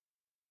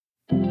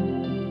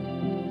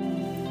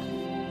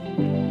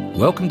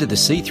Welcome to the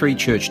C3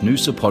 Church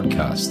Noosa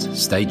podcast.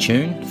 Stay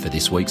tuned for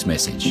this week's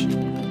message.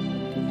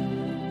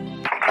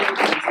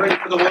 Ready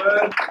for the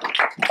word?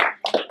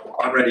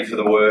 I'm ready for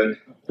the word.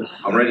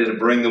 I'm ready to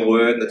bring the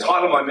word. The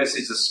title of my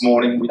message this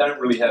morning, we don't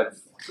really have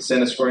the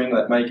center screen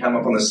that may come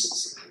up on the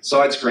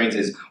side screens,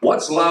 is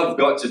What's Love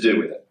Got to Do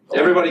With It?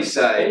 Everybody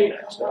say,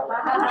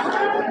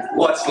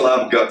 what's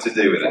love got to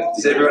do with it?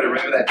 Does everybody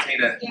remember that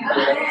Tina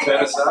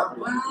Turner song?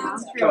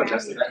 Come on,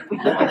 Justin.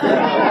 I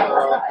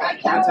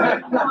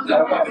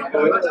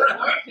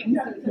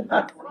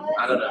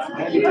don't know.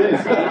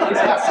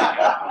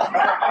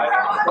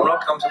 I'm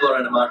not comfortable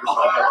around a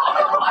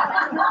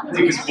microphone.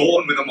 He was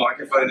born with a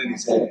microphone in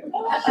his hand.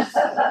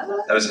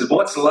 And it says,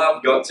 what's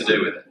love got to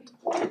do with it?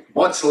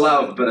 What's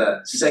love but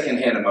a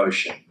second-hand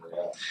emotion?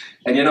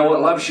 And you know what?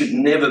 Love should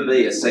never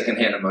be a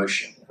second-hand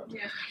emotion.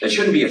 It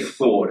shouldn't be a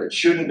thought. It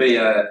shouldn't be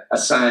a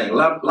saying.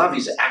 Love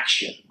is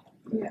action.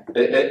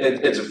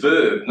 It's a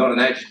verb, not an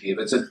adjective.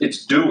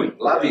 It's doing.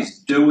 Love is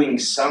doing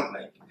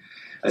something.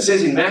 It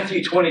says in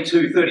Matthew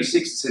 22:36,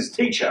 it says,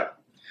 Teacher,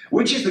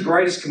 which is the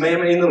greatest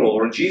commandment in the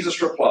law? And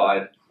Jesus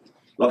replied,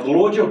 love the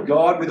Lord your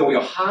God with all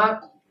your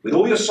heart, with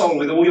all your soul,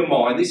 with all your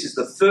mind. This is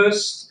the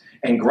first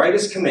and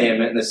greatest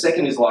commandment. And the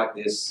second is like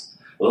this,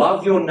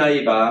 love your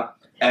neighbour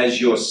as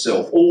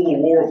yourself. All the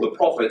law of the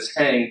prophets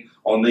hang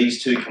on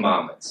these two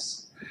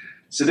commandments.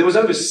 So there was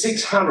over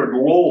 600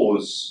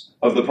 laws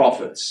of the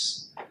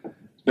prophets.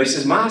 But he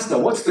says, Master,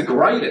 what's the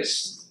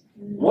greatest?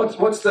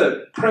 What's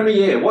the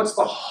premier? What's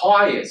the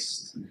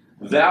highest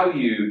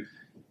value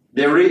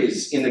there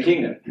is in the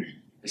kingdom?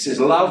 He says,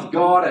 love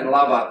God and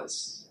love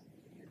others.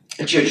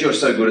 And church, you're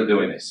so good at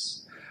doing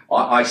this.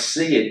 I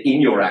see it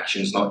in your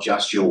actions, not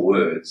just your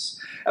words.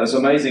 And it's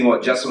amazing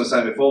what Justin was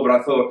saying before, but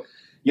I thought,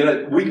 you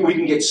know, we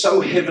can get so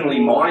heavenly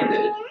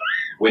minded,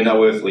 we're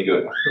no earthly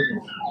good.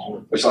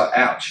 It's like,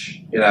 ouch,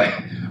 you know,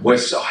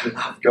 I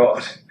love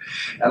God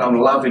and I'm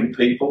loving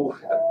people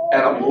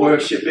and I'm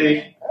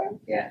worshipping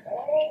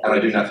and I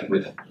do nothing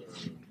with it.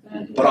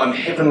 But I'm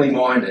heavenly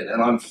minded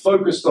and I'm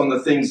focused on the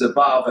things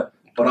above,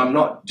 but I'm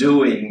not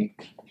doing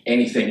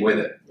anything with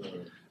it.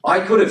 I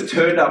could have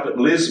turned up at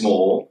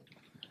Lismore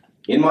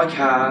in my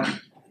car.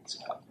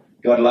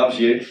 God loves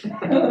you.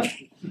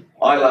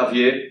 I love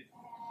you.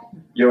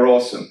 You're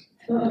awesome.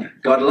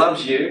 God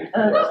loves you,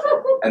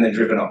 and then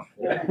driven off.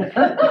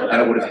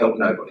 And it would have helped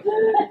nobody.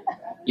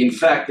 In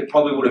fact, it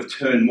probably would have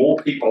turned more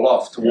people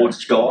off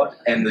towards God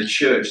and the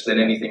church than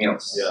anything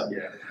else.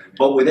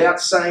 But without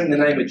saying the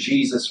name of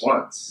Jesus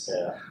once,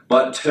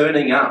 but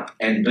turning up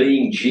and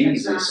being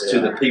Jesus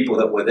to the people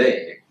that were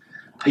there,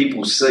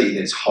 people see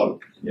there's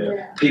hope.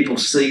 People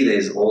see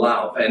there's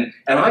love. And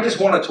I just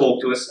want to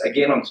talk to us,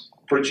 again, I'm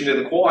preaching to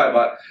the choir,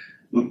 but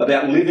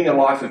about living a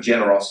life of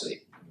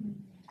generosity.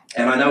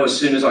 And I know as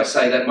soon as I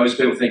say that, most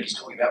people think he's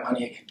talking about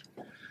money again.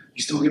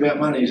 He's talking about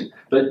money.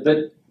 But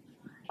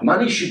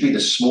money should be the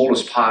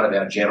smallest part of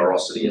our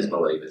generosity as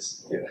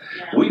believers.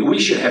 We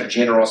should have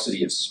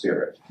generosity of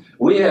spirit.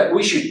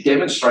 We should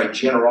demonstrate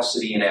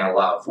generosity in our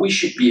love. We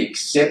should be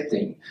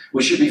accepting.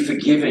 We should be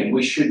forgiving.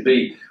 We should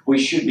be,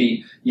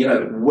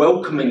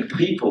 welcoming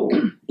people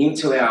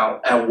into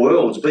our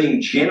worlds,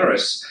 being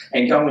generous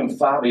and going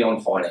far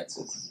beyond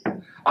finances.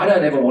 I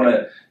don't ever want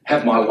to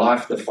have my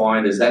life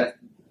defined as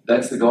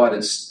that's the guy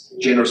that's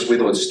generous with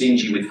or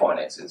stingy with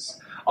finances.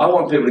 I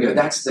want people to go,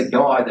 that's the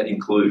guy that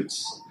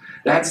includes.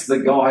 That's the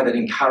guy that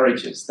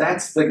encourages.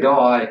 That's the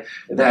guy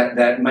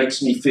that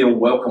makes me feel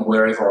welcome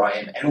wherever I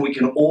am. And we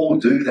can all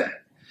do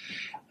that.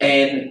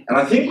 And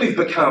I think we've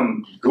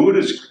become good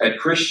at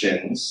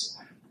Christians,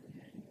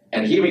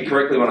 and hear me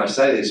correctly when I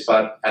say this,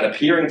 but at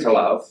appearing to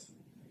love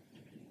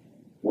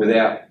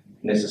without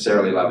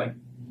necessarily loving.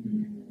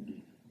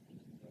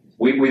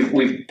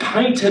 We've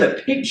painted a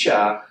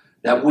picture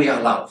that we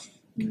are love,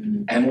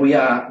 and we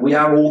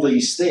are all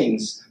these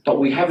things, but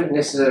we haven't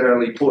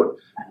necessarily put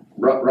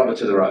rubber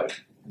to the road.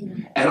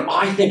 And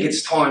I think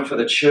it's time for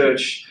the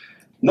church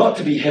not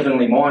to be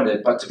heavenly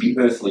minded, but to be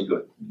earthly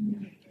good.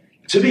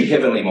 To be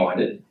heavenly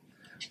minded,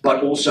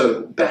 but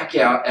also back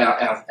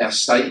our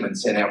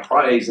statements and our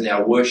praise and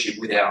our worship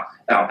with our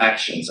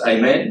actions.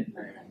 Amen?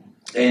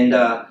 And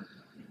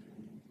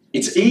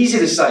it's easy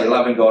to say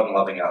loving God and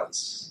loving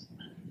others,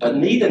 but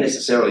neither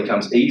necessarily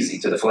comes easy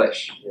to the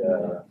flesh.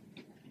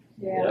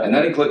 And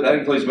that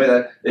includes me.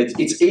 That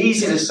it's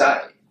easy to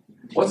say.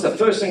 What's the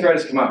first and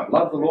greatest commandment?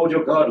 Love the Lord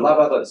your God, love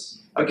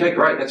others. Okay,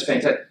 great, that's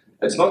fantastic.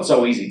 It's not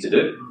so easy to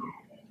do.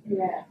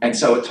 And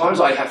so at times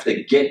I have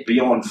to get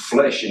beyond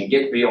flesh and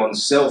get beyond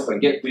self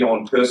and get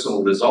beyond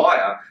personal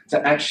desire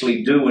to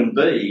actually do and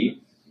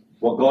be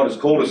what God has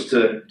called us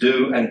to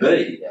do and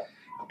be.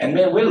 And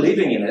man, we're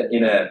living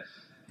in a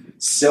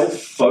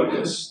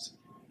self-focused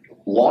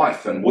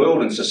life and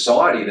world and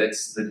society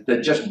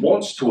that just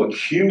wants to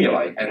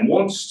accumulate and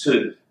wants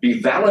to be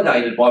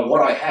validated by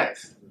what I have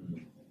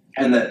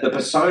and the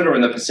persona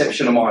and the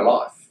perception of my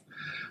life.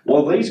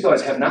 Well, these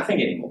guys have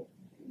nothing anymore.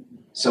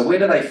 So where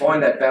do they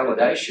find that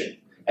validation?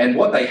 And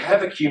what they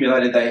have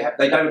accumulated,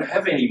 they don't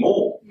have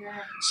anymore.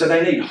 So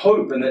they need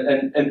hope,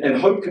 and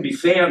hope can be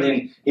found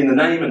in the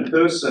name and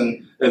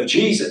person of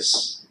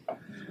Jesus.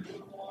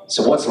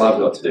 So what's love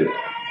got to do with it?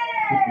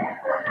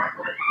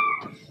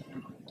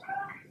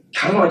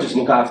 Can't I just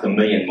look after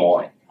me and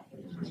mine?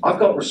 I've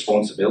got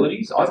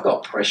responsibilities, I've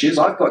got pressures,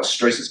 I've got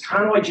stresses.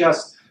 Can't I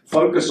just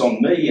focus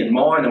on me and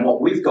mine and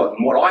what we've got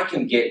and what I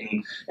can get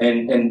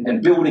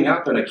and building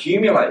up and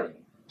accumulating?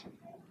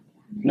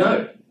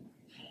 No.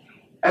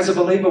 As a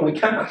believer, we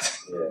can't.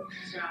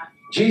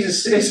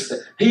 Jesus says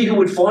that he who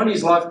would find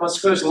his life must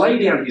first lay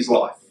down his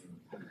life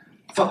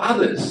for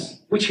others,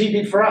 which he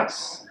did for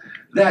us.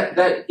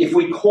 That if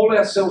we call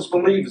ourselves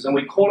believers and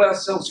we call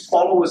ourselves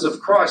followers of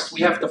Christ,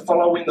 we have to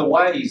follow in the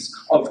ways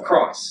of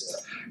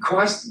Christ.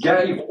 Christ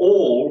gave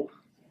all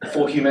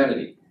for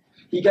humanity.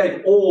 He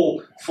gave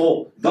all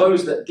for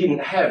those that didn't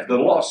have, the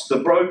lost, the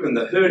broken,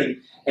 the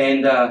hurting,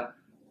 and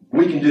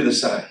we can do the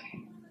same.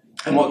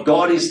 And what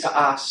God is to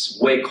us,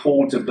 we're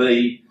called to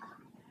be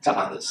to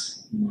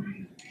others.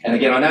 And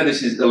again, I know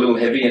this is a little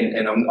heavy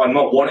and I'm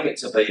not wanting it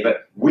to be,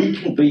 but we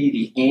can be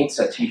the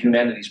answer to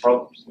humanity's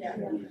problems. Yeah.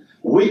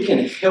 We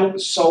can help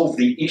solve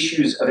the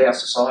issues of our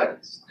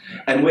societies.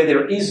 And where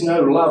there is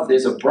no love,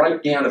 there's a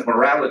breakdown of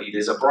morality,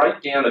 there's a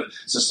breakdown of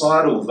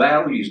societal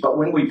values. But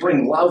when we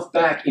bring love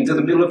back into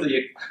the middle of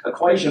the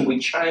equation, we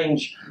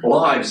change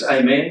lives.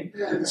 Amen?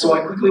 Yeah. So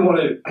I quickly want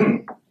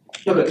to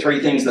look at 3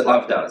 things that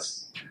love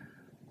does.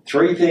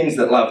 3 things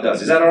that love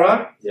does. Is that all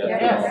right?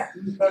 Yeah.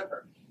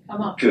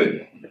 Come on.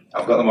 Good.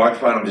 I've got the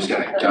microphone. I'm just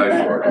going to go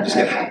for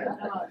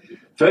it.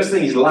 First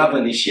thing is love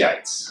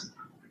initiates.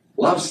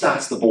 Love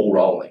starts the ball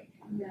rolling.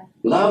 Yeah.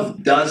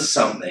 Love does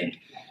something.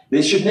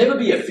 There should never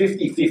be a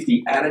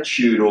 50-50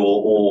 attitude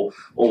or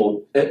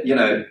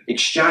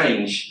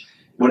exchange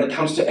when it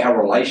comes to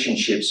our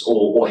relationships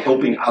or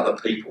helping other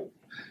people.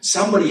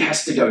 Somebody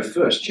has to go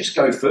first. Just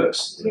go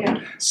first.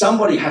 Yeah.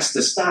 Somebody has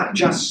to start.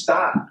 Just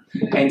start.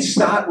 And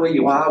start where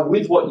you are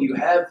with what you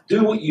have.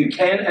 Do what you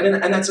can,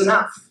 and that's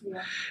enough.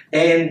 Yeah.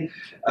 And,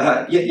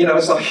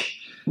 it's like,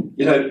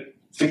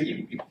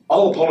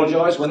 I'll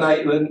apologise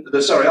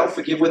I'll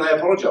forgive when they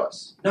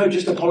apologise. No,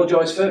 just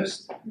apologise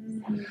first.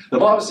 Mm-hmm. The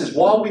Bible says,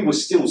 while we were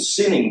still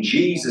sinning,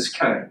 Jesus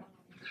came.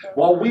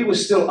 While we were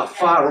still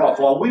afar off,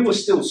 while we were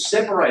still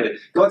separated,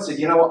 God said,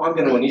 you know what, I'm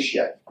going to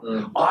initiate.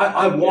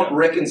 I want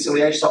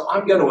reconciliation, so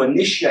I'm going to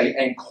initiate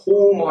and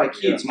call my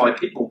kids, my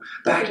people,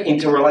 back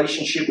into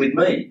relationship with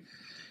me.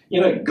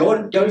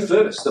 God, go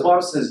first. The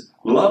Bible says,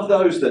 love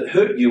those that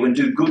hurt you and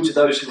do good to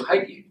those who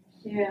hate you.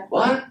 Yeah.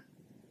 What?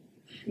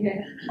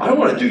 Yeah. I don't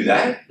want to do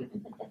that.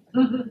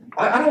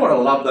 I don't want to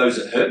love those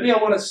that hurt me. I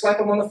want to slap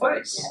them on the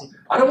face. Yeah.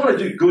 I don't want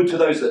to do good to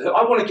those that hurt.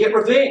 I want to get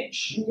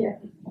revenge. Yeah.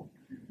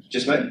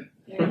 Just me?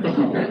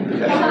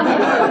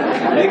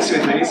 Next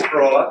with me, it's a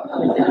brawler.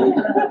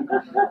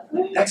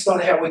 That's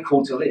not how we're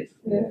called to live.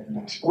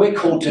 We're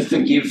called to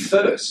forgive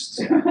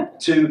first,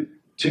 to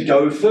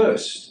go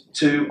first,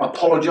 to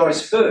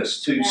apologise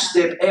first, to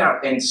step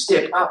out and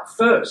step up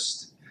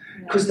first,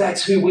 because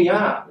that's who we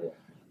are.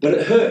 But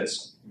it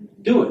hurts.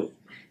 Do it.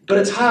 But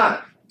it's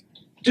hard.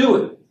 Do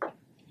it.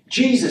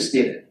 Jesus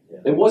did it.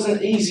 It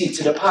wasn't easy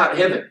to depart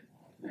heaven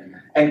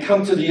and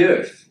come to the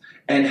earth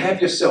and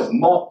have yourself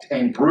mocked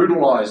and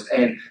brutalised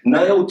and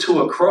nailed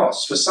to a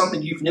cross for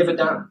something you've never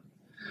done.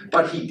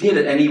 But he did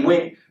it, and he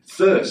went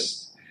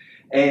first.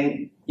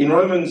 And in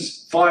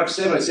Romans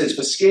 5:7 it says,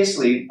 for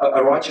scarcely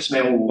a righteous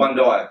man will one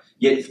die,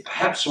 yet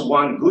perhaps for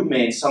one good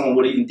man someone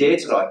would even dare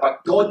to die.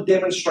 But God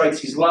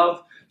demonstrates his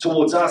love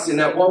towards us in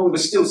that while we were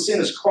still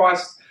sinners,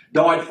 Christ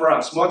died for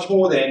us. Much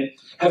more than,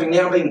 having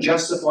now been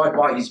justified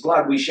by his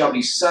blood, we shall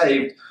be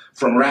saved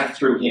from wrath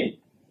through him.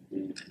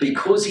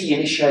 Because he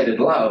initiated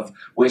love,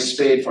 we're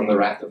spared from the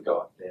wrath of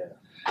God. Yeah.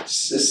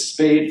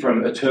 Spared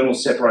from eternal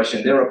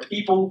separation. There are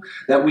people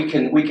that we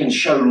can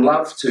show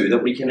love to,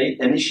 that we can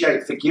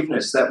initiate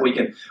forgiveness, that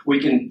we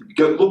can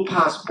go look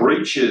past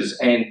breaches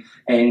and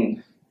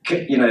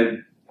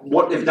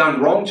what they've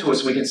done wrong to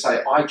us. We can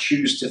say, I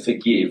choose to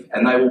forgive,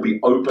 and they will be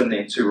open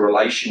into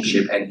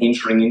relationship and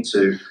entering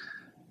into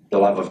the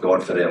love of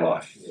God for their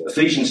life. Yeah.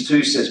 Ephesians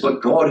 2 says, but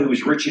God, who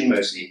is rich in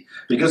mercy,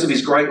 because of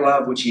his great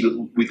love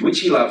with which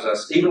he loves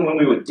us, even when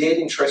we were dead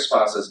in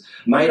trespasses,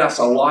 made us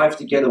alive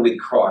together with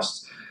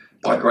Christ.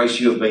 By grace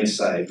you have been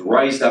saved,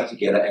 raised up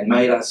together, and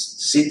made us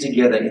sit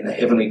together in the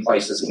heavenly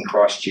places in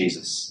Christ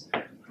Jesus.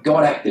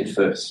 God acted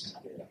first.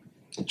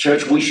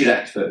 Church, we should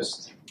act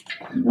first.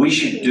 We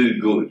should do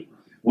good.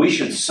 We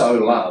should sow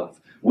love.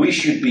 We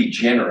should be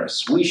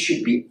generous. We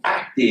should be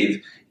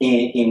active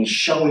in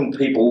showing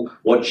people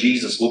what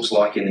Jesus looks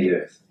like in the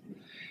earth.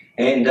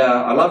 And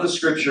I love the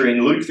scripture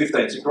in Luke 15.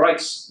 It's a great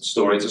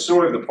story. It's a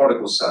story of the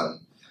prodigal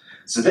son.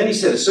 So then he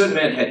said, a certain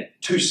man had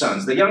 2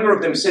 sons. The younger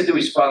of them said to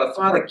his father,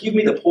 Father, give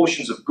me the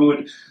portions of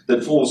good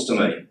that falls to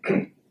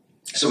me.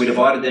 So he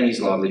divided them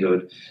his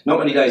livelihood. Not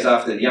many days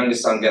after, the younger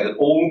son gathered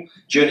all,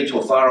 journeyed to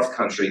a far-off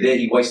country. There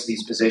he wasted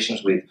his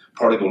possessions with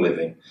prodigal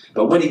living.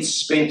 But when he'd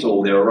spent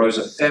all, there arose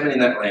a famine in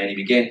that land. He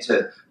began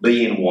to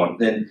be in want.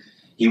 Then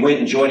he went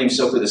and joined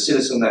himself with a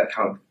citizen of that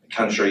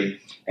country,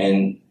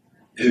 and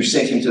who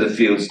sent him to the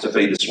fields to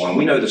feed the swine.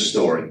 We know the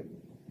story.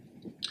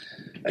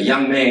 A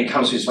young man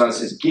comes to his father and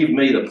says, give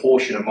me the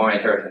portion of my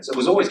inheritance. It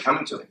was always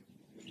coming to him.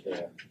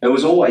 Yeah. It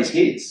was always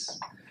his,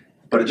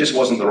 but it just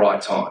wasn't the right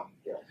time.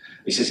 Yeah.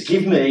 He says,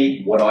 give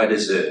me what I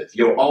deserve.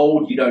 You're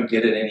old, you don't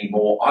get it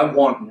anymore. I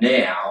want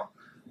now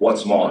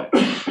what's mine.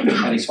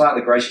 And his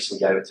father graciously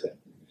gave it to him.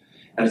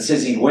 And it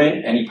says he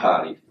went and he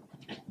partied,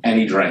 and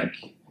he drank,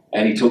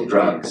 and he took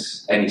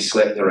drugs, and he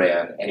slept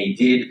around, and he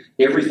did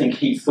everything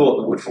he thought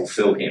that would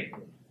fulfill him.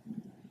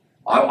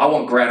 I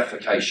want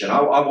gratification.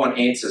 I want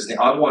answers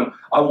now.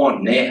 I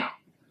want now.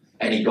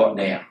 And he got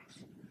now.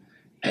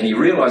 And he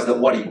realised that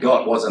what he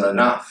got wasn't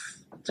enough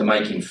to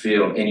make him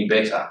feel any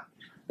better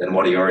than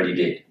what he already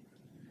did.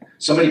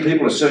 So many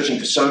people are searching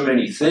for so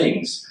many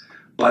things,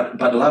 but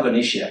love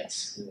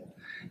initiates.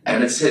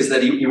 And it says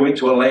that he went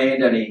to a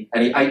land and he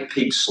ate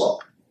pig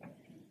slop.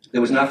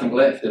 There was nothing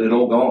left. It had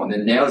all gone.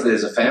 And now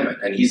there's a famine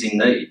and he's in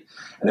need.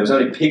 And there was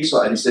only pig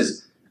slop. And he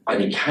says,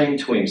 and he came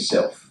to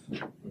himself.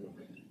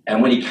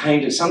 And when he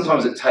came to,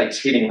 sometimes it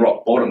takes hitting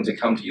rock bottom to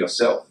come to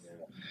yourself,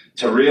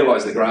 to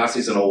realise the grass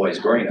isn't always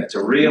greener,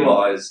 to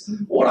realise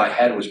what I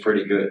had was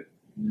pretty good,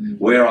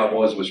 where I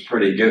was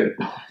pretty good.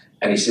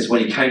 And he says, when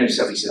he came to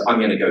himself, he said, I'm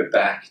going to go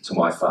back to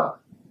my father.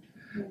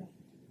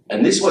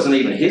 And this wasn't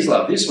even his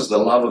love. This was the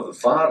love of the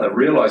father,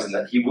 realising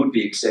that he would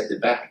be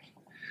accepted back.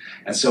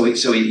 And so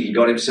he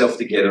got himself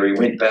together, he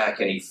went back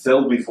and he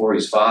fell before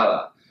his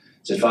father.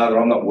 He said, Father,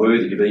 I'm not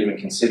worthy to be even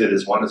considered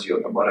as one of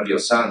your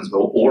sons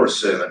or a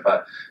servant,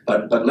 but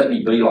let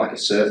me be like a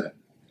servant.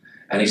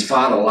 And his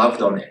father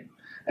loved on him.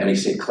 And he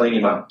said, clean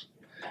him up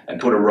and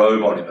put a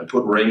robe on him and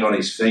put a ring on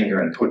his finger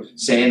and put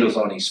sandals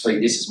on his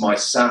feet. This is my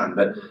son.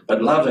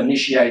 But love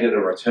initiated a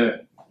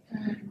return.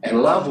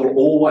 And love will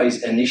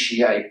always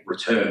initiate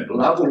return.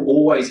 Love will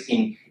always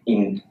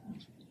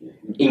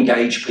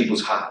engage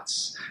people's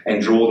hearts and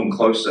draw them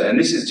closer. And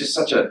this is just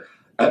such a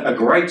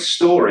great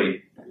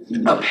story,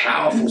 a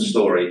powerful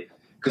story,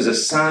 because a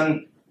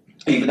son,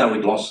 even though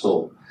he'd lost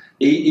all,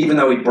 even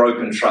though he'd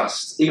broken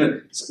trust, see,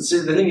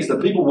 the thing is, the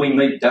people we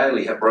meet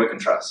daily have broken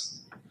trust.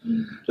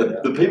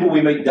 The people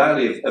we meet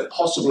daily have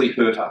possibly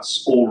hurt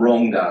us or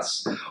wronged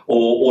us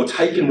or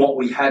taken what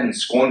we had and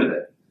squandered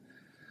it.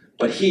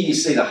 But here you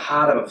see the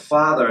heart of a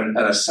father and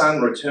a son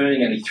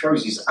returning, and he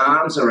throws his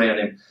arms around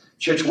him.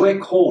 Church, we're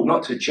called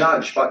not to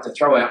judge, but to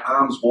throw our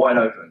arms wide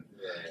open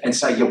and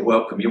say, you're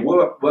welcome. You're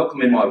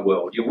welcome in my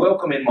world. You're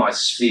welcome in my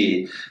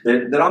sphere,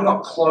 that I'm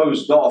not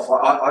closed off.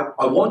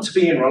 I want to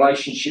be in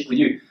relationship with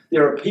you.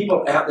 There are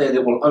people out there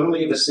that will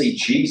only ever see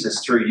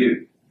Jesus through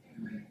you,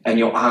 and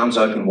your arms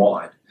open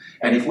wide.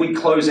 And if we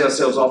close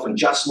ourselves off and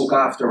just look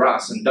after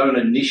us and don't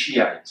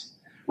initiate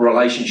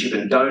relationship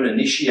and don't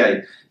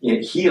initiate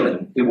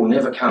healing, it will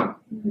never come.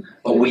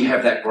 But we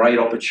have that great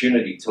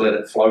opportunity to let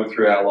it flow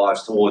through our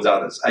lives towards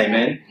others.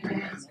 Amen?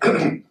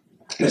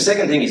 The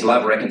second thing is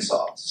love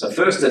reconciles. So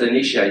first it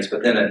initiates,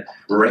 but then it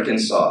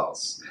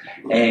reconciles.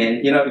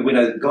 And, we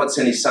know that God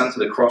sent his son to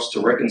the cross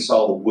to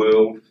reconcile the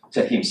world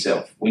to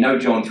himself. We know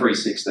John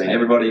 3:16.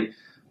 Everybody,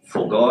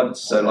 for God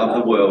so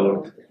loved the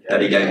world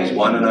that he gave his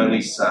one and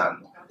only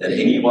son, that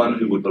anyone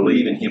who would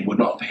believe in him would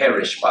not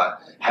perish,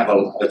 but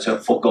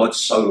have for God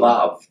so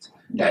loved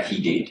that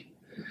he did.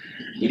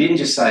 He didn't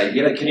just say,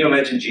 can you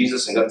imagine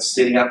Jesus and God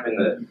sitting up in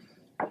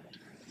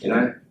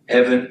the,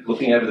 heaven,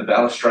 looking over the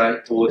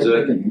balustrade towards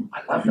earth?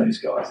 I love those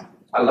guys.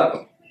 I love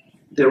them.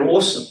 They're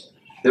awesome.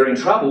 They're in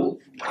trouble,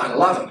 but I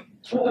love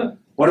them.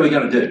 What are we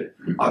going to do?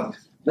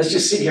 Let's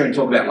just sit here and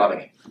talk about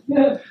loving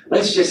him.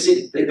 Let's just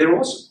sit. They're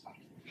awesome.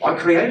 I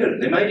created them.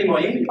 They're made in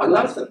my image. I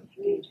love them.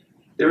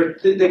 They're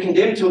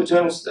condemned to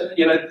eternal,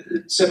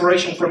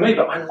 separation from me,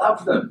 but I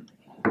love them.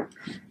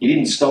 He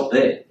didn't stop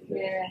there.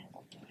 Yeah.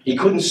 He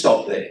couldn't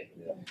stop there.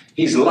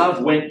 His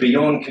love went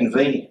beyond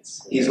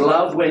convenience. His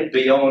love went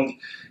beyond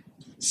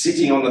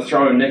sitting on the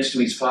throne next to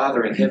his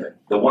Father in heaven,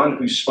 the one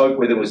who spoke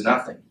where there was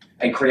nothing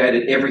and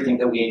created everything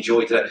that we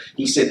enjoy today.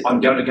 He said,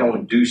 I'm going to go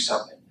and do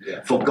something.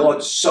 Yeah. For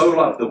God so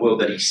loved the world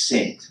that he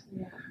sent.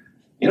 Yeah.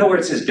 You know where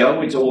it says,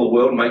 go into all the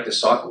world and make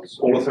disciples?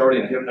 All authority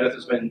in heaven and earth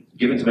has been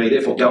given to me.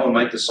 Therefore, go and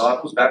make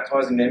disciples,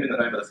 baptizing them in the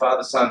name of the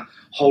Father, Son,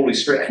 Holy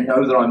Spirit, and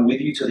know that I'm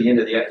with you to the end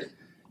of the age.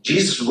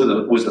 Jesus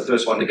was the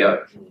first one to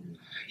go.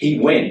 He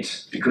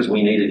went because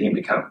we needed him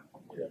to come.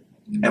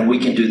 And we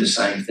can do the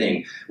same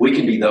thing. We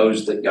can be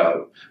those that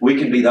go. We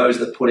can be those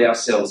that put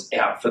ourselves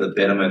out for the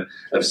betterment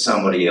of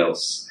somebody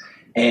else.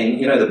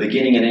 And, the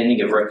beginning and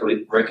ending of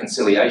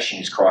reconciliation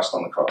is Christ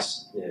on the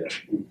cross. Yeah.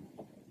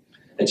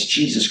 It's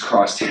Jesus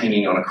Christ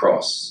hanging on a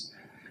cross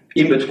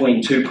in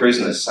between two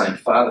prisoners saying,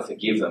 Father,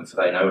 forgive them, for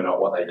they know not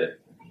what they do.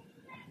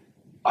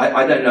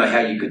 I don't know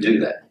how you could do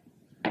that.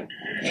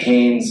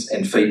 Hands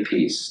and feet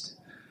pierced,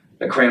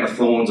 a crown of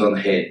thorns on the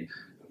head,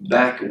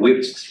 back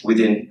whipped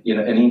within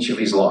an inch of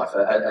his life,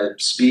 a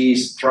spear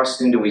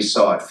thrust into his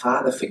side.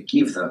 Father,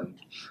 forgive them,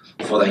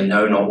 for they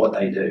know not what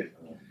they do.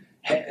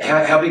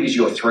 How big is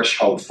your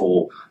threshold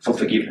for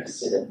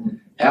forgiveness?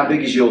 How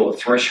big is your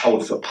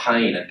threshold for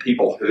pain and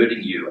people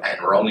hurting you and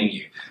wronging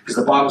you? Because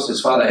the Bible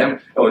says, Father,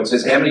 it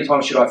says, how many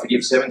times should I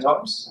forgive? 7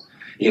 times?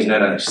 He goes,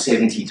 no,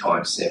 70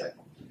 times 7.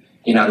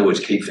 In other words,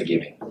 keep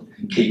forgiving,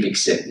 keep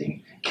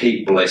accepting,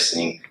 keep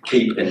blessing,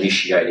 keep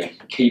initiating,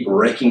 keep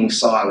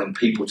reconciling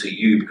people to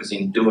you, because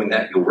in doing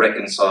that, you'll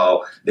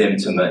reconcile them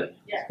to me.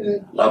 Yeah.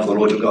 Love the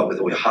Lord your God with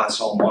all your heart,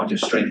 soul, mind, your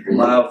strength.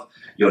 Love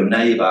your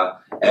neighbour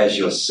as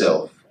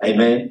yourself.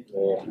 Amen?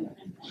 Yeah.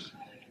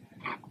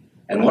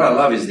 And what I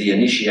love is the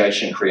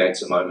initiation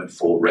creates a moment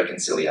for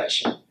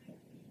reconciliation.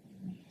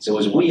 So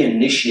as we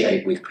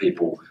initiate with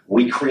people,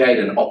 we create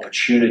an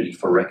opportunity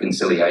for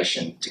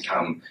reconciliation to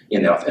come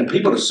in their life. And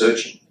people are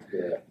searching.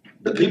 Yeah.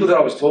 The people that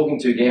I was talking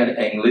to down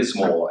at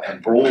Lismore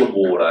and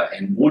Broadwater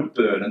and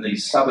Woodburn and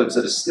these suburbs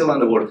that are still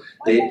underwater,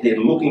 they're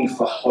looking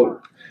for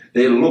hope.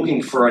 They're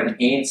looking for an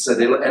answer,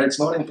 and it's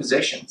not in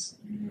possessions.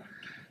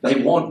 They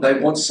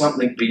want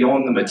something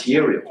beyond the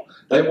material.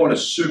 They want a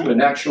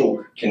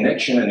supernatural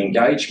connection and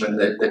engagement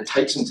that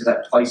takes them to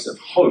that place of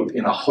hope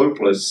in a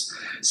hopeless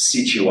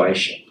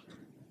situation.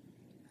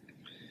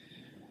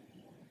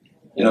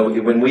 You know,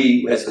 when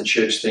we as the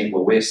church think,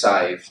 well, we're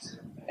saved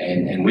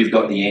and we've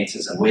got the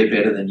answers and we're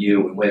better than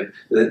you, and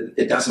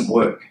it doesn't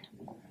work.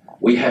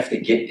 We have to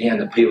get down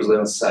to people's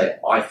level and say,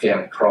 I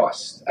found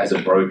Christ as a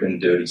broken,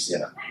 dirty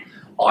sinner.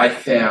 I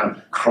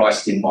found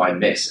Christ in my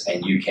mess,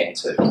 and you can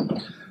too.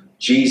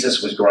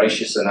 Jesus was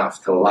gracious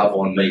enough to love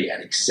on me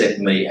and accept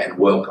me and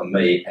welcome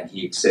me, and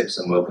he accepts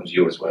and welcomes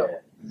you as well.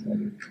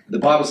 The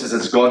Bible says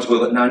it's God's will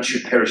that none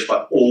should perish,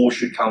 but all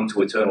should come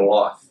to eternal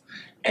life.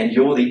 And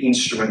you're the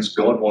instruments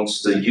God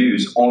wants to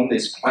use on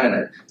this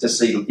planet to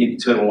see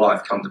eternal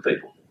life come to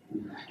people.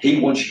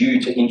 He wants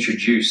you to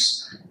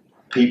introduce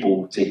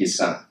people to his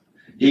son.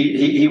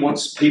 He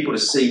wants people to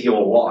see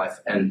your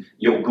life and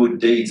your good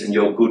deeds and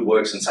your good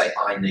works and say,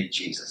 I need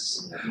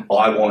Jesus.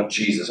 I want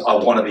Jesus. I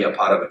want to be a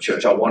part of a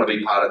church. I want to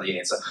be part of the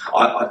answer.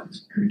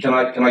 Can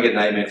I get an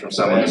amen from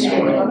someone this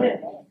morning?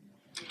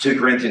 2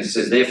 Corinthians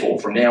says, therefore,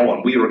 from now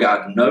on, we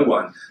regard no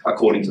one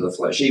according to the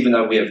flesh, even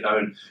though we have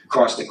known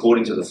Christ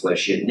according to the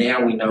flesh, yet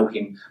now we know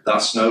him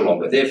thus no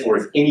longer. Therefore,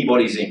 if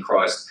anybody's in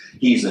Christ,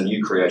 he is a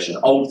new creation.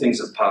 Old things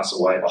have passed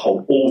away.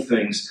 Behold, all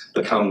things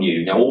become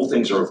new. Now, all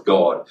things are of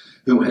God,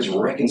 who has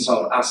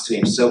reconciled us to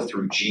himself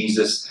through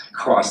Jesus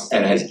Christ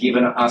and has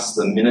given us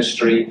the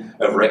ministry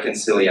of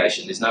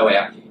reconciliation. There's no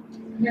out here.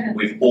 Yeah.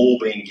 We've all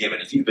been given.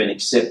 If you've been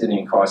accepted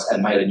in Christ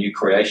and made a new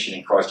creation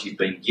in Christ, you've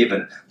been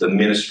given the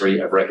ministry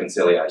of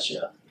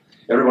reconciliation.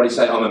 Everybody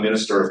say, I'm a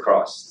minister of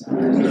Christ.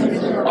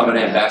 I'm an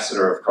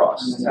ambassador of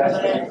Christ.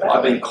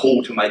 I've been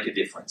called to make a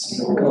difference.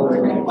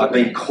 I've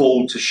been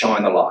called to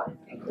shine the light.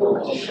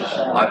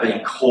 I've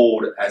been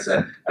called as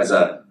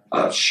a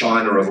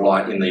shiner of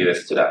light in the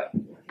earth today.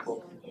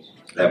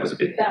 That was a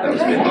bit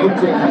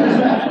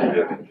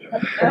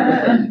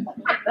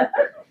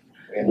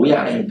We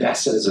are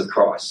ambassadors of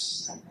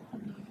Christ.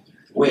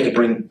 We're to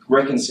bring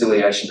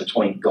reconciliation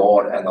between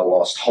God and the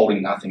lost,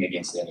 holding nothing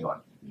against anyone.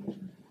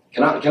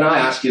 Can I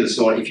ask you this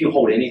morning, if you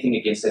hold anything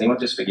against anyone,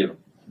 just forgive them.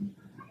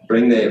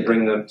 Bring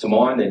them to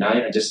mind, their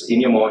name, and just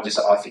in your mind, just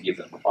say, I forgive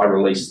them. I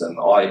release them.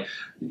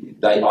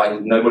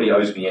 Nobody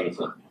owes me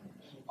anything.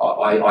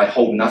 I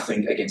hold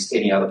nothing against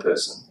any other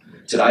person.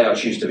 Today I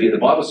choose to be. The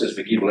Bible says,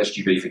 forgive lest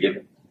you be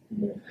forgiven.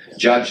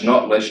 Judge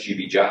not lest you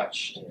be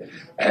judged.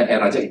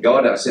 And I tell you,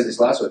 God, I said this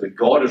last week, but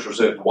God has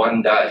reserved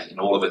one day in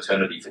all of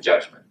eternity for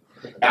judgment.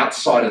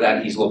 Outside of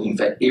that, he's looking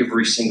for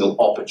every single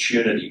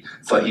opportunity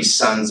for his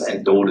sons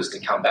and daughters to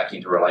come back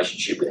into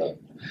relationship with him.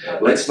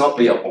 Let's not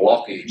be a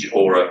blockage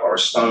or a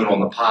stone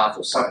on the path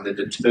or something that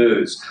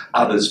deters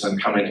others from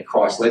coming to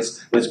Christ.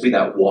 Let's be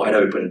that wide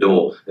open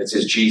door that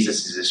says,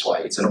 Jesus is this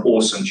way. It's an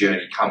awesome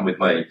journey. Come with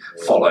me.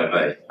 Follow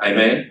me.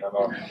 Amen?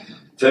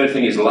 Third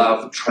thing is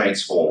love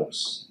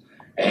transforms.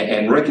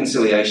 And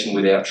reconciliation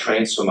without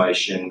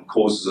transformation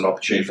causes an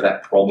opportunity for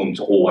that problem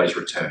to always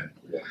return.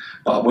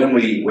 But when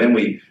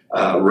we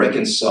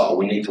reconcile,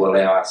 we need to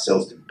allow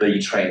ourselves to be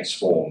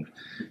transformed.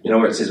 You know,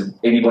 where it says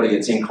anybody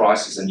that's in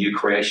Christ is a new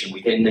creation,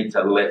 we then need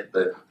to let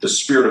the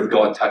Spirit of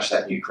God touch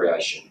that new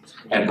creation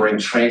and bring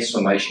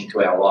transformation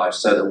to our lives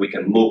so that we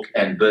can look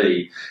and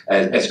be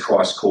as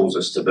Christ calls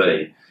us to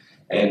be.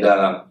 And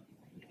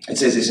it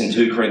says this in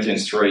 2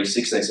 Corinthians 3:16,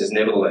 it says,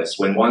 nevertheless,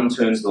 when one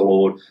turns to the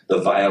Lord, the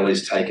veil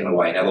is taken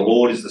away. Now, the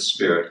Lord is the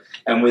Spirit,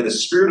 and where the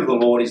Spirit of the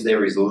Lord is,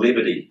 there is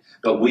liberty.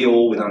 But we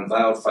all, with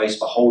unveiled face,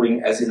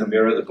 beholding as in a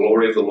mirror the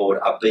glory of the Lord,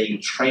 are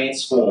being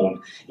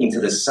transformed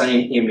into the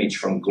same image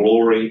from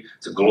glory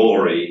to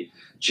glory,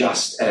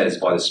 just as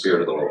by the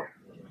Spirit of the Lord.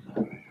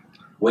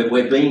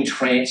 We're being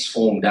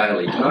transformed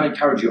daily. Can I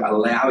encourage you,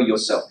 allow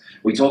yourself.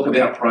 We talk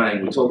about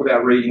praying, we talk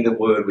about reading the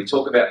Word, we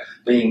talk about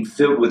being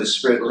filled with the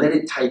Spirit. Let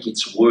it take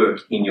its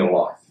work in your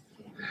life.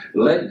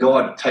 Let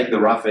God take the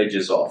rough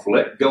edges off.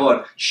 Let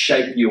God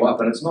shape you up.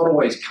 And it's not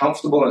always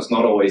comfortable and it's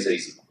not always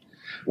easy.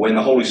 When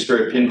the Holy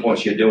Spirit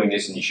pinpoints you're doing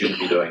this and you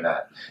shouldn't be doing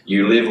that.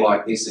 You live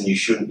like this and you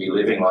shouldn't be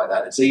living like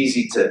that. It's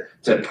easy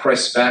to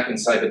press back and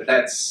say, but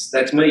that's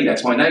me,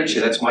 that's my nature,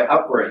 that's my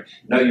upbringing.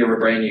 No, you're a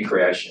brand new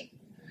creation.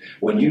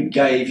 When you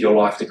gave your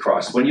life to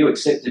Christ, when you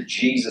accepted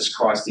Jesus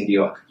Christ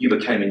into you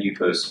became a new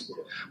person,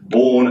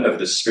 born of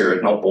the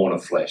Spirit, not born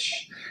of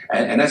flesh.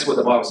 And that's what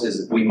the Bible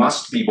says. We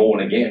must be born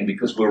again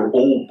because we're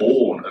all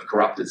born of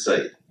corrupted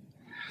seed.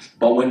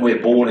 But when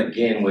we're born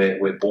again,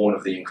 we're born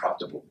of the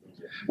incorruptible.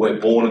 We're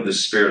born of the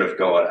Spirit of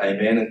God.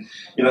 Amen. And,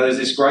 there's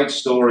this great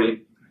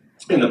story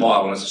in the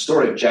Bible, and it's the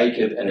story of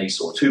Jacob and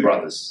Esau, two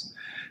brothers.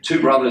 Two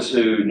brothers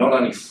who not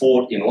only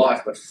fought in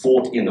life, but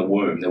fought in the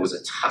womb. There was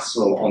a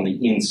tussle on the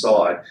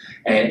inside,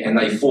 and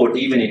they fought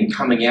even in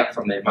coming out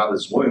from their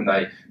mother's womb.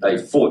 They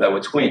fought. They were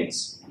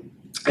twins.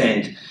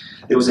 And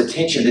there was a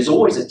tension. There's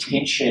always a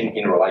tension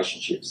in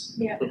relationships.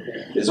 Yeah.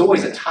 There's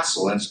always a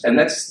tussle, and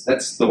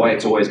that's the way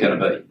it's always going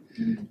to be.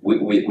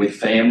 With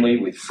family,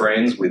 with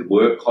friends, with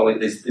work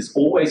colleagues, there's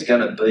always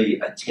going to be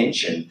a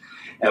tension.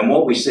 And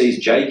what we see is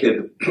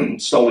Jacob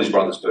stole his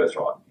brother's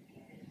birthright,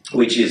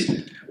 which is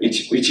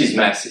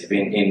massive.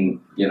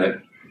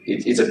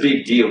 It's a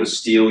big deal to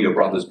steal your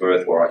brother's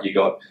birthright. You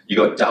got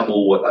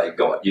double what they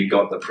got. You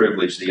got the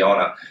privilege, the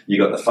honour. You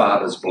got the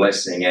father's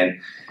blessing. And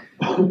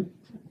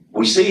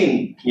we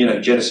see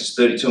in Genesis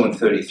 32 and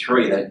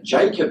 33 that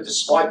Jacob,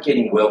 despite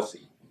getting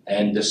wealthy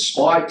and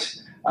despite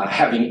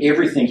having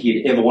everything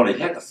he'd ever wanted,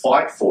 he had to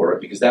fight for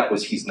it because that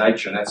was his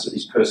nature and that's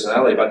his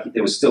personality. But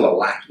there was still a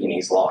lack in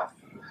his life.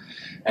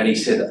 And he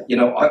said,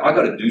 I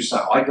got to do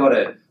something. I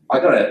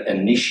got to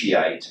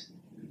initiate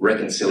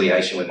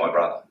reconciliation with my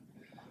brother.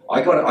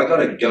 I got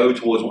to go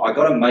towards. I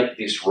got to make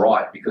this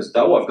right because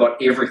though I've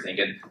got everything,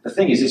 and the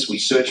thing is this: we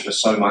search for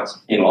so much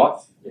in life,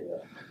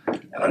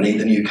 and I need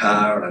the new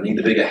car, and I need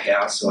the bigger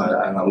house,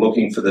 and I'm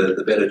looking for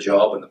the better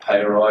job and the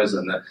pay rise,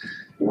 and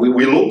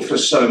we look for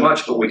so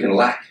much, but we can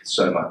lack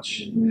so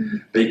much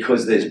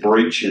because there's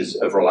breaches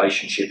of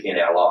relationship in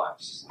our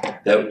lives.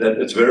 That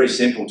it's very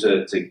simple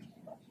to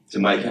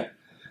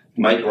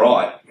make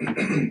right.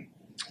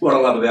 What I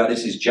love about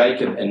this is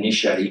Jacob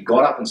initiated. He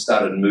got up and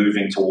started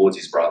moving towards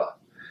his brother.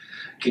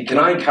 Can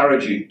I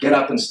encourage you, get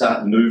up and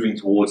start moving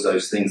towards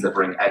those things that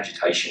bring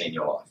agitation in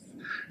your life,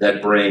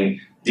 that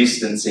bring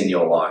distance in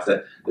your life,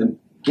 that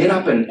get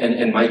up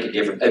and make a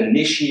difference.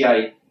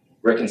 Initiate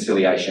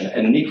reconciliation,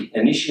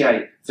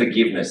 initiate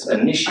forgiveness,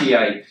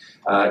 initiate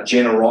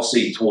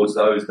generosity towards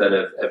those that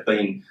have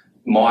been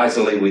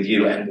miserly with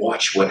you, and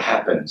watch what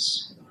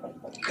happens.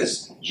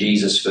 Because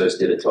Jesus first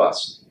did it to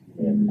us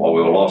while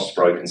we were lost,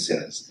 broken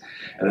sinners.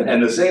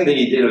 And the same thing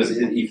he did was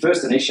he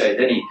first initiated,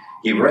 then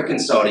he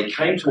reconciled. He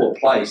came to a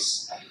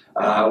place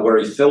where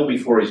he fell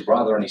before his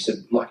brother and he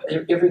said, "Look,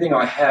 everything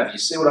I have, you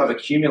see what I've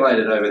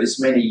accumulated over this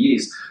many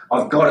years,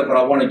 I've got it, but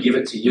I want to give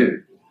it to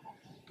you."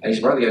 And his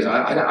brother goes,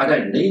 I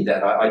don't need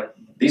that.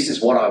 This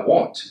is what I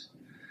want.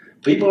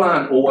 People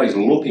aren't always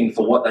looking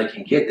for what they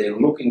can get. They're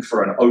looking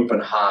for an open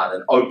heart,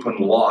 an open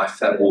life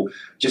that will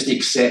just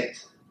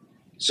accept.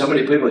 So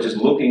many people are just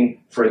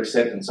looking for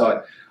acceptance.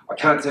 I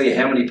can't tell you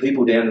how many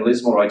people down in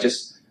Lismore I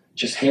just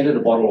handed a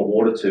bottle of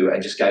water to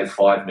and just gave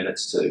 5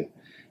 minutes to.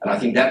 And I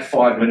think that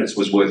 5 minutes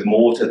was worth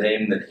more to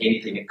them than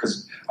anything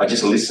because I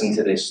just listened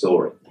to their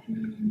story.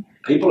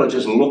 People are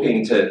just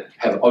looking to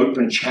have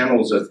open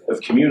channels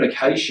of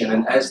communication,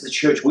 and as the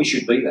church, we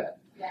should be that.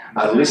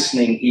 A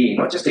listening ear,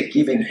 not just a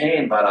giving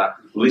hand, but a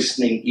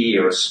listening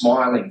ear, a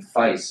smiling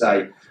face,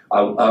 a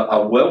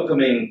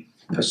welcoming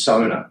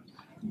persona.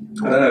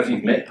 I don't know if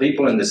you've met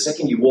people, and the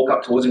second you walk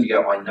up towards them, you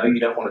go, "I know you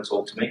don't want to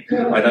talk to me.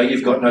 I know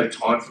you've got no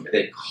time for me."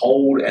 They're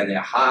cold and they're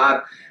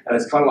hard, and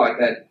it's kind of like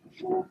that.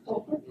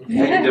 How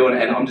you doing?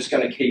 And I'm just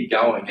going to keep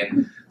going.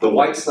 And the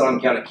weights that I'm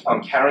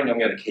carrying, I'm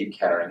going to keep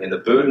carrying. And the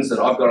burdens that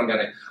I've got,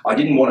 I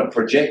didn't want to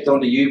project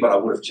onto you, but I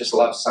would have just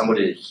loved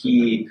somebody to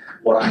hear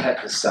what I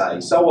had to say.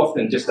 So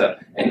often just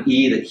an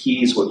ear that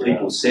hears what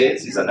people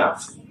says is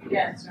enough.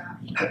 Yes.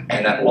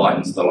 And that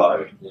lightens the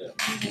load.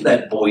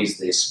 That buoys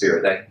their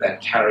spirit.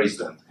 That carries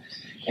them.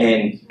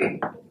 And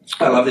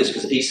I love this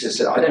because Esau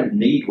said, "I don't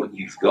need what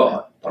you've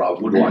got, but I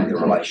would like the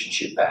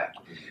relationship back."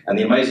 And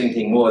the amazing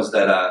thing was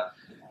that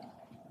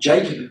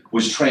Jacob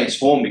was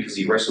transformed because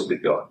he wrestled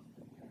with God.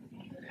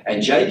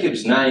 And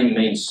Jacob's name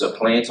means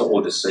supplanter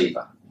or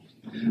deceiver.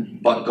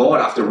 But God,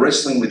 after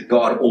wrestling with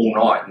God all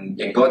night,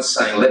 and God's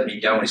saying, "Let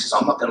me go," and he says,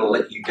 "I'm not going to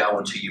let you go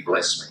until you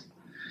bless me."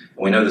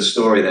 And we know the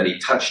story that he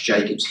touched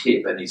Jacob's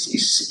hip and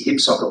his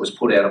hip socket was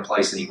put out of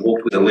place and he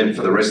walked with a limp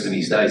for the rest of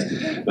his days.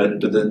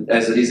 But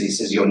as it is, he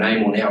says, "Your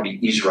name will now be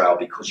Israel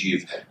because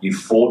you've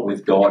fought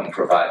with God and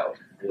prevailed."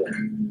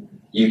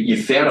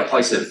 You've found a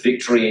place of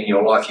victory in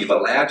your life. You've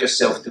allowed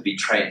yourself to be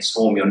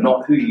transformed. You're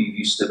not who you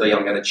used to be.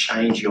 I'm going to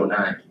change your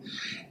name.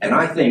 And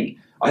I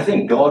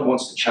think God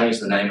wants to change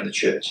the name of the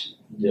church.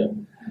 Yeah.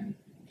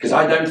 Because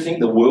I don't think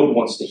the world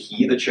wants to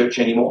hear the church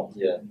anymore.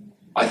 Yeah.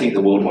 I think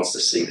the world wants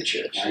to see the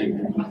church.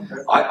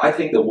 I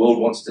think the world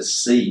wants to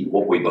see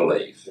what we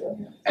believe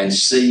and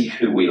see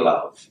who we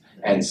love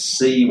and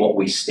see what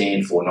we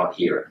stand for, not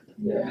hear it.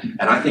 Yeah.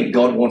 And I think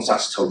God wants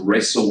us to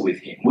wrestle with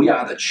him. We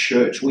are the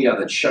church. We are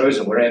the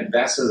chosen. We're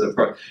ambassadors of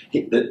God.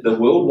 The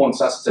world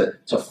wants us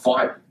to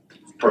fight,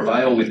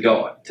 prevail with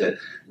God,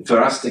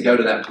 for us to go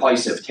to that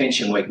place of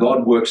tension where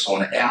God works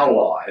on our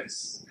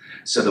lives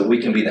so that we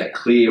can be that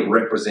clear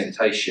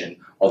representation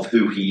of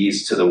who he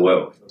is to the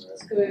world.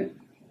 That's good.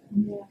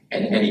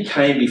 And he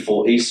came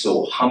before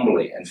Esau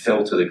humbly and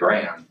fell to the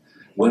ground.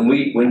 When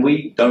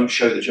we don't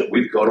show that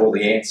we've got all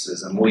the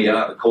answers and we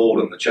are the called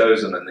and the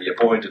chosen and the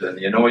appointed and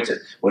the anointed,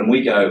 when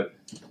we go,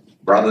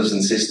 brothers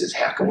and sisters,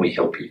 how can we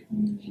help you?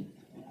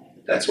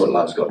 That's what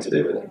love's got to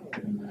do with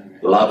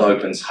it. Love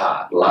opens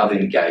heart. Love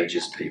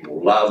engages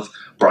people. Love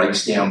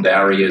breaks down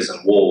barriers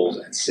and walls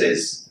and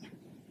says,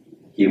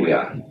 here we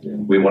are.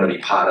 We want to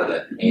be part of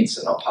the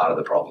answer, not part of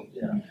the problem.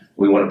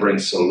 We want to bring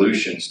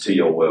solutions to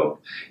your world.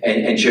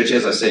 And church,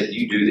 as I said,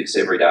 you do this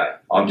every day.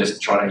 I'm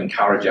just trying to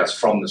encourage us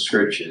from the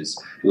scriptures.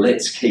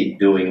 Let's keep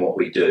doing what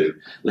we do.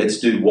 Let's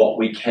do what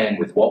we can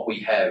with what we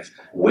have,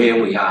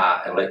 where we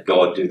are, and let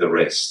God do the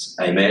rest.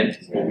 Amen?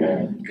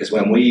 Because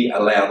when we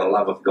allow the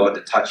love of God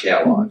to touch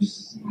our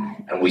lives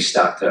and we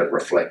start to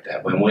reflect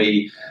that, when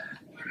we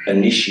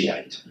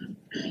initiate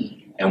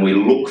and we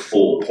look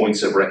for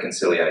points of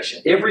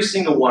reconciliation, every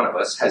single one of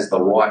us has the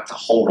right to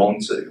hold on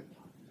to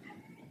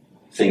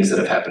things that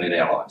have happened in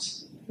our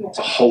lives,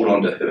 to hold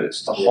on to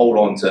hurts, to hold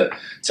on to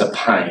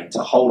pain, to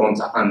hold on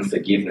to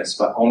unforgiveness.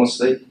 But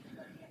honestly,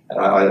 and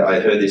I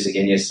heard this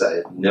again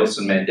yesterday,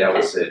 Nelson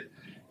Mandela said,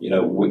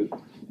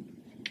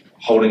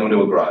 holding on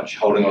to a grudge,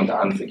 holding on to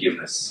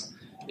unforgiveness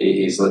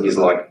is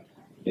like,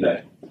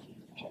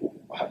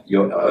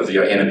 of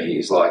your enemy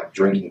is like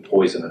drinking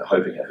poison and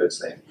hoping it hurts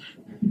them.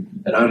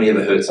 It only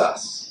ever hurts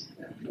us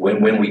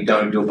when we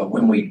don't do it, but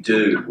when we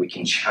do, we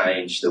can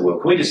change the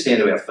world. Can we just stand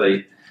to our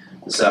feet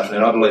this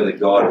afternoon? I believe that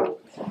God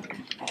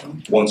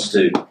wants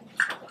to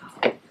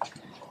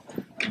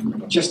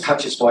just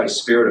touch us by His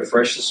Spirit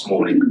afresh this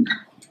morning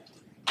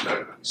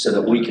so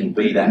that we can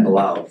be that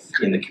love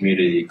in the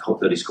community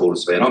that He's called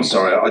us to be. And I'm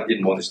sorry, I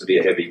didn't want this to be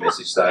a heavy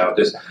message today.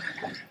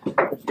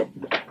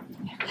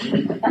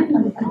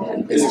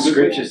 It's the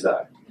scriptures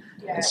though.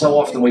 And so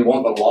often we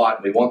want the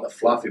light, we want the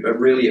fluffy, but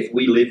really if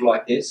we live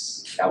like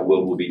this, our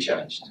world will be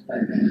changed.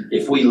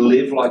 If we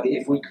live like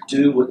this, if we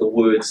do what the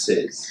Word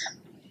says,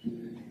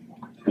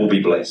 we'll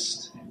be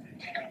blessed.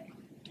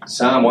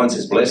 Psalm 1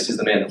 says, blessed is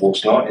the man that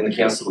walks not in the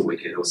counsel of the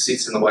wicked, or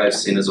sits in the way of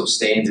sinners, or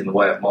stands in the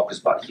way of mockers,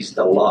 but his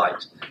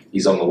delight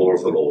is on the law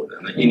of the Lord.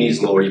 And in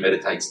his law he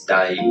meditates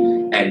day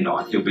and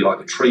night. He'll be like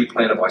a tree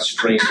planted by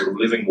streams of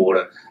living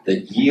water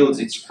that yields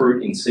its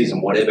fruit in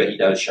season. Whatever he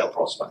does shall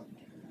prosper.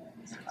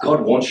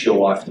 God wants your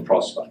life to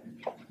prosper.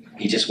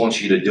 He just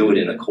wants you to do it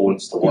in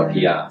accordance to what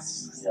He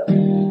asks.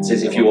 It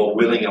says, if you are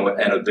willing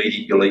and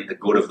obedient, you'll eat the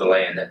good of the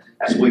land. And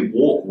as we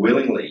walk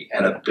willingly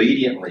and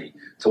obediently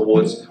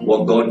towards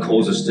what God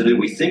calls us to do,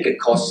 we think it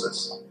costs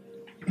us.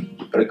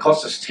 But it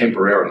costs us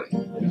temporarily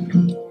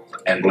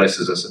and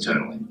blesses us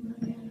eternally.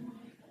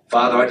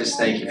 Father, I just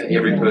thank You for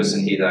every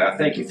person here today. I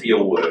thank You for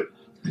Your word.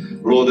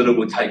 Lord, that it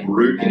would take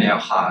root in our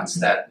hearts,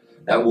 that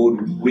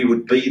we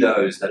would be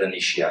those that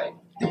initiate.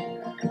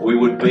 We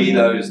would be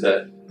those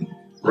that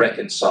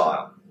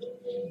reconcile.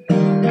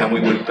 And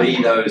we would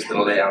be those that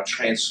allow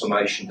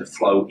transformation to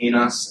flow in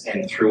us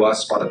and through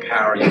us by the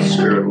power of Your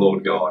Spirit,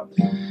 Lord God.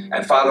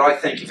 And Father, I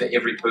thank You for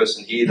every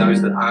person here,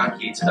 those that aren't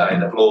here today,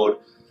 that, Lord,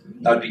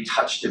 they'd be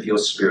touched of Your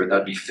Spirit,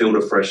 they'd be filled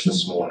afresh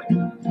this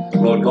morning.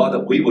 Lord God,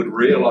 that we would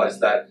realise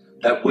that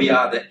we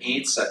are the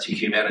answer to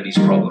humanity's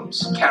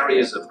problems,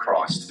 carriers of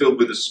Christ, filled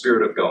with the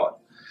Spirit of God,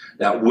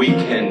 that we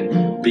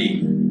can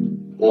be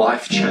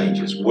life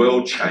changers,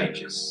 world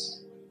changers,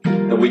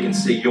 that we can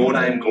see Your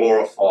name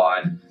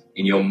glorified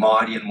in Your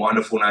mighty and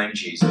wonderful name,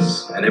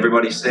 Jesus. And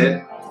everybody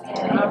said,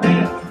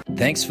 Amen.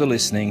 Thanks for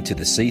listening to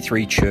the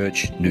C3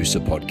 Church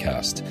Noosa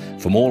podcast.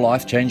 For more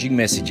life-changing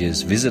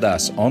messages, visit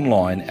us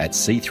online at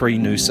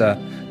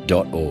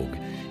c3noosa.org.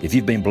 If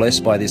you've been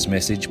blessed by this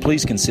message,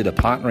 please consider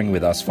partnering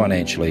with us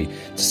financially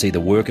to see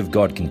the work of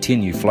God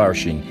continue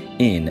flourishing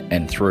in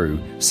and through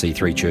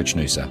C3 Church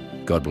Noosa.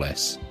 God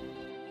bless.